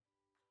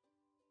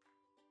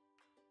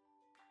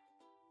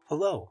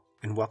Hello,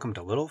 and welcome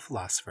to Little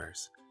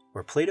Philosophers,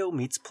 where Plato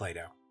meets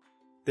Plato.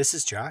 This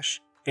is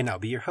Josh, and I'll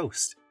be your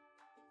host.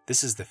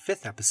 This is the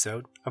 5th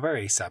episode of our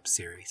Aesop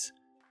series.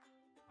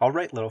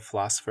 Alright, little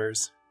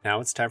philosophers, now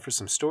it's time for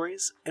some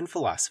stories and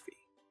philosophy.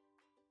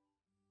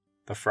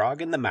 The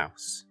Frog and the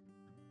Mouse.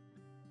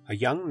 A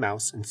young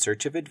mouse in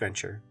search of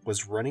adventure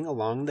was running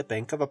along the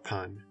bank of a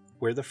pond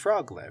where the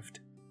frog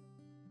lived.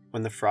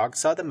 When the frog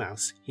saw the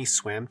mouse, he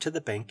swam to the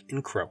bank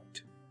and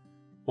croaked,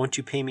 "Won't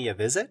you pay me a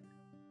visit?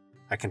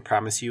 I can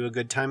promise you a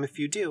good time if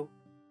you do."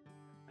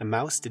 The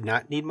mouse did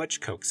not need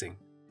much coaxing,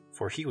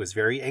 for he was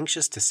very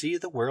anxious to see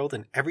the world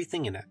and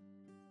everything in it.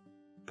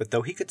 But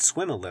though he could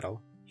swim a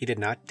little, he did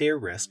not dare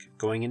risk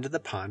going into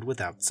the pond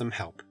without some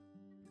help.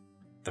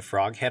 The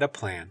frog had a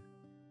plan.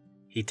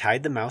 He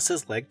tied the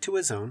mouse's leg to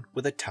his own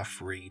with a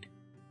tough reed.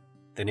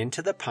 Then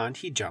into the pond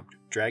he jumped,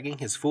 dragging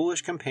his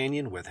foolish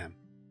companion with him.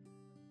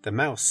 The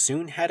mouse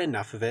soon had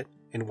enough of it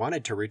and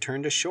wanted to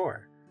return to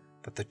shore,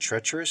 but the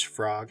treacherous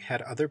frog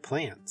had other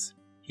plans.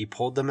 He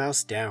pulled the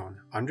mouse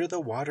down under the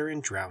water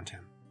and drowned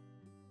him.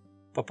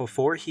 But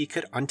before he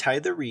could untie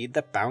the reed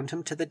that bound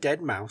him to the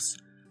dead mouse,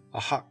 a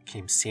hawk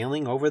came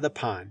sailing over the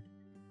pond.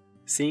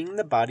 Seeing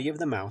the body of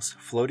the mouse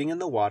floating in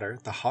the water,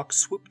 the hawk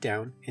swooped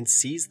down and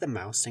seized the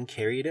mouse and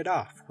carried it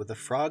off with the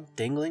frog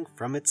dangling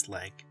from its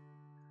leg.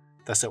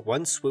 Thus at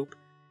one swoop,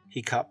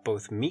 he caught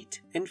both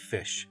meat and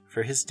fish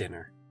for his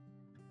dinner.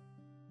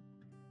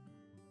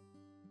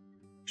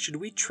 Should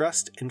we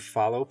trust and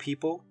follow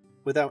people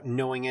without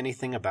knowing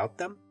anything about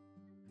them?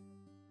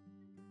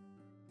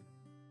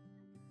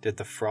 Did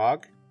the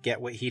frog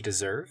get what he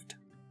deserved?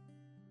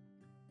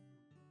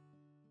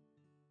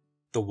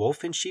 The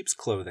wolf in sheep's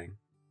clothing.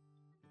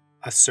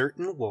 A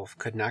certain wolf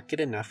could not get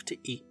enough to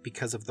eat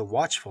because of the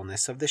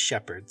watchfulness of the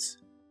shepherds.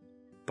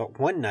 But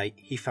one night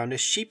he found a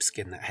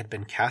sheepskin that had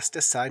been cast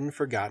aside and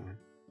forgotten.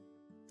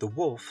 The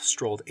wolf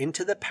strolled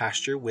into the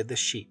pasture with the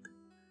sheep.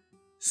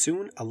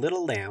 Soon a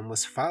little lamb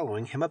was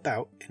following him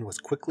about and was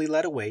quickly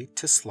led away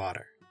to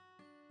slaughter.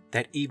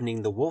 That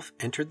evening the wolf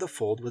entered the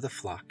fold with a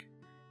flock.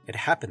 It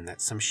happened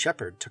that some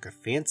shepherd took a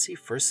fancy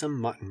for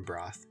some mutton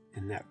broth,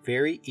 and that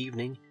very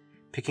evening,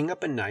 picking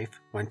up a knife,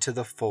 went to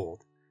the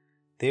fold.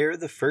 There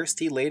the first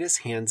he laid his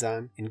hands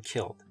on and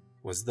killed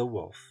was the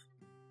wolf.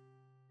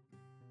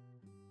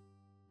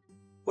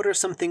 What are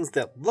some things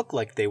that look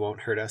like they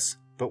won't hurt us,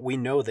 but we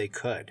know they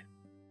could?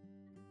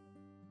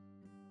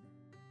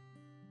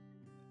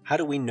 How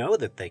do we know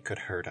that they could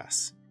hurt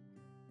us?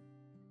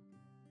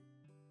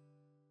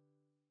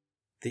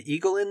 The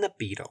Eagle and the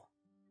Beetle.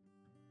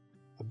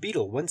 A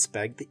beetle once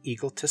begged the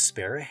eagle to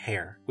spare a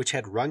hare which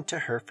had run to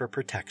her for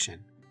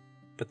protection,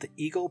 but the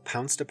eagle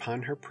pounced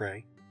upon her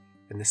prey,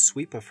 and the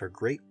sweep of her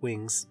great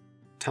wings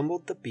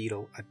tumbled the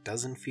beetle a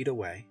dozen feet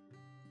away.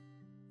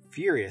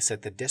 Furious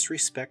at the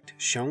disrespect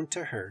shown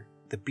to her,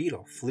 the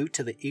beetle flew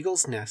to the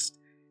eagle's nest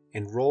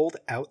and rolled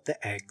out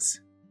the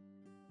eggs.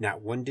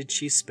 Not one did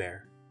she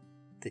spare.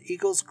 The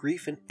eagle's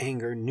grief and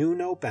anger knew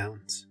no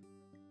bounds.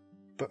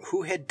 But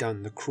who had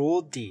done the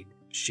cruel deed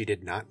she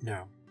did not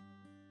know.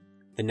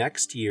 The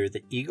next year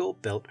the eagle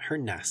built her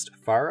nest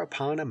far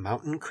upon a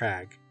mountain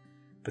crag,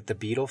 but the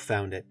beetle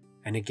found it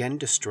and again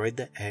destroyed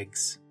the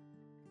eggs.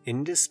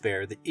 In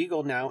despair, the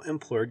eagle now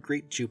implored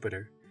great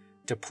Jupiter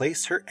to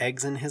place her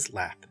eggs in his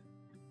lap.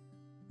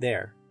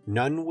 There,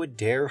 none would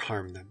dare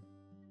harm them,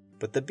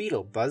 but the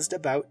beetle buzzed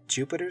about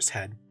Jupiter's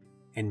head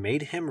and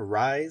made him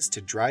rise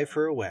to drive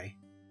her away,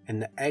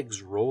 and the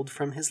eggs rolled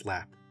from his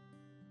lap.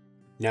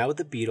 Now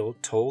the beetle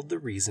told the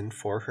reason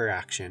for her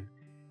action,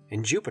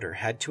 and Jupiter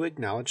had to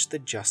acknowledge the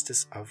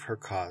justice of her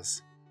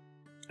cause.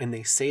 And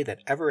they say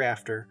that ever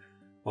after,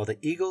 while the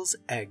eagle's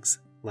eggs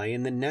lay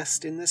in the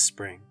nest in the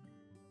spring,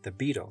 the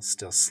beetle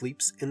still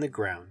sleeps in the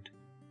ground,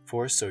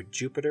 for so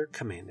Jupiter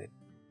commanded.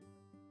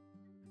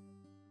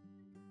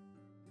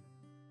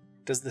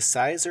 Does the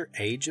size or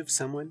age of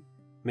someone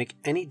make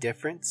any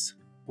difference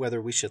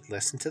whether we should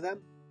listen to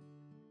them?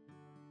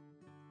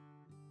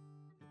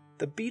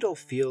 The beetle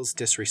feels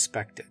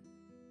disrespected.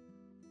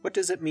 What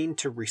does it mean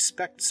to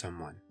respect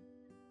someone?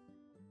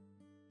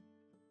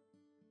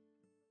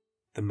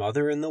 The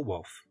Mother and the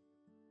Wolf.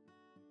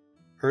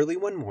 Early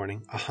one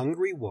morning, a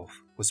hungry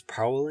wolf was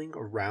prowling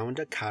around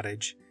a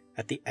cottage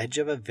at the edge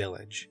of a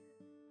village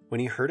when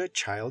he heard a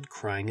child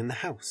crying in the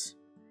house.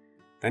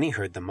 Then he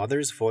heard the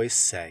mother's voice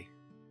say,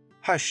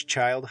 "Hush,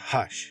 child,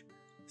 hush!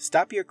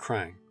 Stop your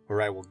crying,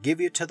 or I will give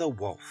you to the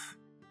wolf."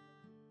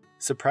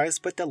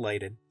 Surprised but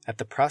delighted at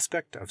the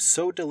prospect of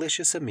so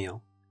delicious a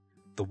meal,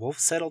 the wolf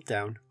settled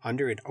down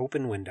under an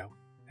open window,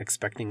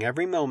 expecting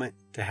every moment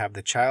to have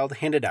the child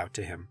handed out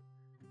to him.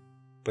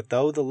 But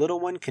though the little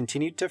one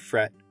continued to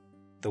fret,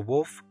 the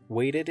wolf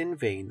waited in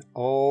vain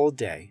all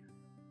day.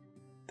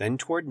 Then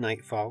toward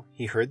nightfall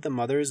he heard the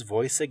mother's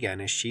voice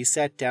again as she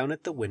sat down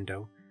at the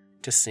window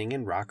to sing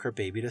and rock her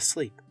baby to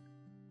sleep.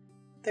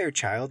 "There,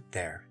 child,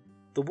 there.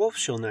 The wolf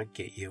shall not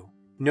get you.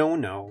 No,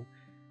 no.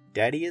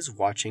 Daddy is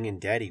watching,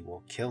 and Daddy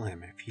will kill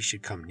him if he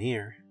should come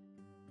near."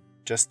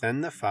 Just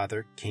then the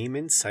father came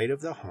in sight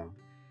of the home,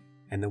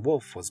 and the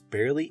wolf was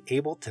barely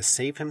able to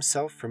save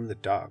himself from the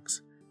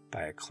dogs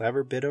by a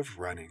clever bit of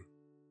running.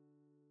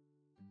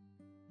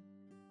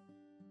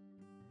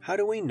 How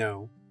do we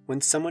know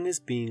when someone is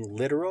being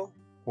literal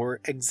or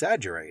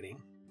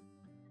exaggerating?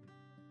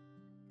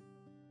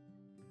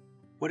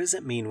 What does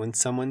it mean when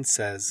someone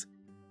says,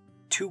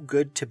 "too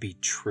good to be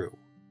true"?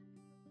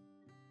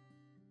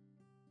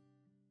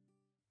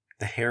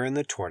 The Hare and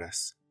the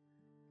Tortoise.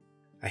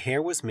 A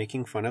hare was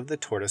making fun of the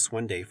tortoise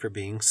one day for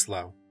being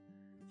slow.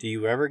 "Do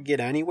you ever get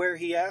anywhere?"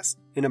 he asked,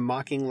 in a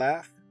mocking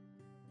laugh.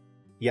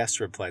 "Yes,"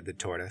 replied the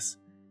tortoise.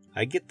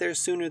 "I get there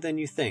sooner than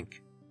you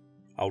think.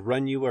 I'll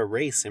run you a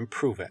race and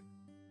prove it."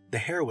 The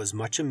hare was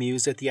much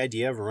amused at the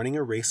idea of running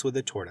a race with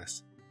the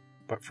tortoise,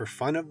 but for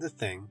fun of the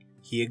thing,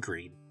 he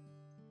agreed.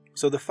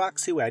 So the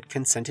fox, who had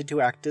consented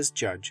to act as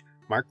judge,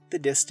 marked the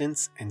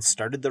distance and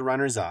started the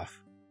runners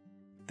off.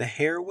 The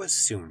hare was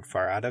soon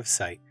far out of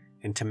sight,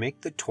 and to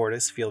make the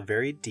tortoise feel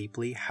very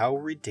deeply how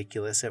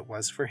ridiculous it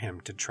was for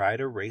him to try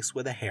to race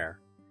with a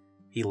hare,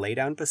 he lay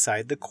down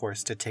beside the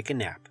course to take a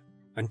nap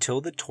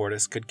until the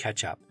tortoise could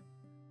catch up.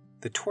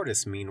 The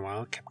tortoise,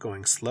 meanwhile, kept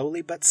going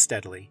slowly but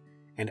steadily,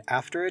 and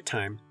after a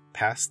time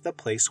passed the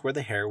place where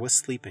the hare was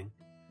sleeping.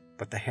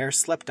 But the hare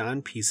slept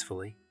on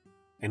peacefully,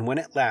 and when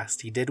at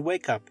last he did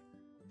wake up,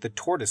 the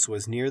tortoise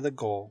was near the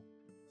goal.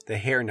 The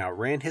hare now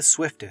ran his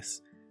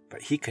swiftest,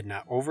 but he could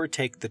not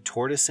overtake the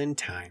tortoise in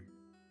time.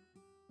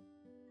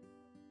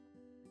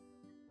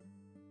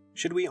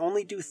 Should we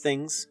only do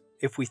things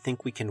if we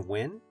think we can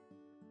win?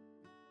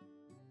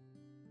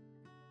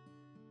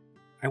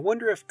 I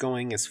wonder if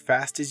going as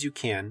fast as you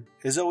can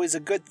is always a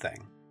good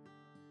thing.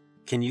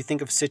 Can you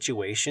think of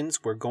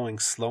situations where going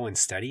slow and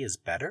steady is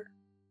better?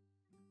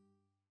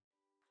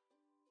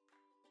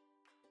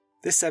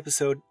 This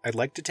episode, I'd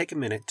like to take a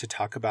minute to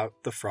talk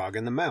about the frog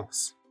and the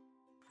mouse.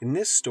 In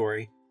this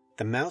story,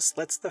 the mouse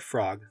lets the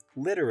frog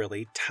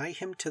literally tie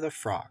him to the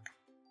frog.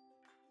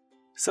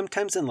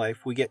 Sometimes in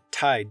life we get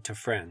tied to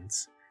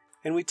friends,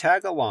 and we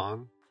tag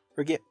along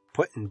or get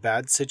put in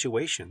bad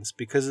situations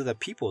because of the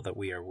people that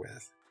we are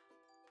with.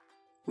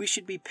 We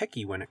should be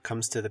picky when it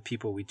comes to the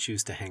people we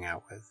choose to hang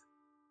out with.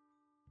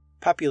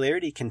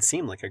 Popularity can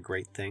seem like a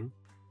great thing,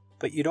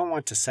 but you don't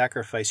want to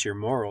sacrifice your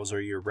morals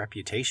or your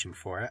reputation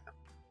for it.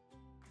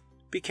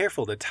 Be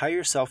careful to tie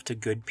yourself to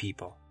good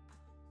people,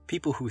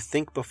 people who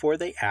think before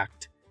they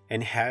act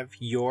and have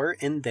your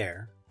and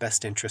their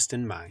best interest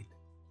in mind.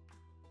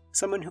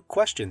 Someone who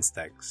questions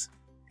things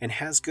and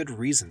has good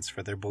reasons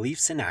for their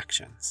beliefs and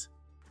actions.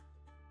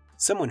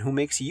 Someone who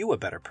makes you a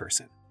better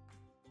person,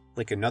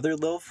 like another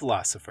little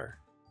philosopher,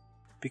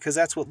 because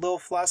that's what little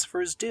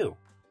philosophers do.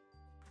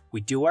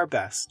 We do our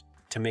best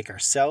to make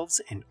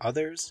ourselves and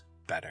others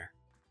better.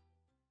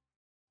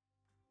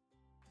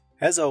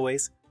 As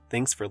always,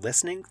 thanks for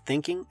listening,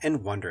 thinking,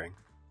 and wondering.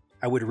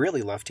 I would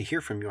really love to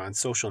hear from you on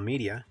social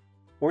media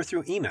or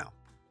through email.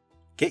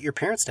 Get your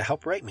parents to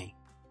help write me.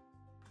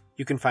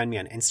 You can find me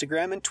on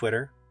Instagram and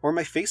Twitter or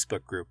my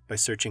Facebook group by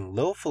searching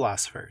Lil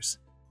Philosophers.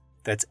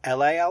 That's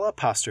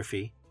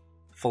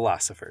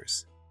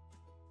LIL'(philosophers).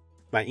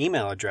 My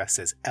email address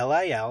is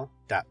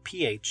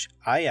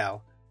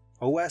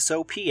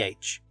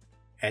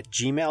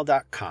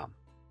lil.philosoph@gmail.com.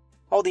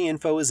 All the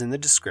info is in the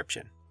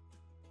description.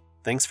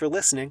 Thanks for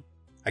listening.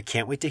 I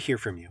can't wait to hear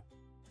from you.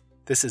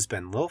 This has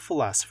been Lil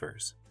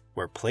Philosophers,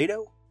 where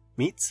Plato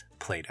meets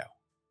Plato.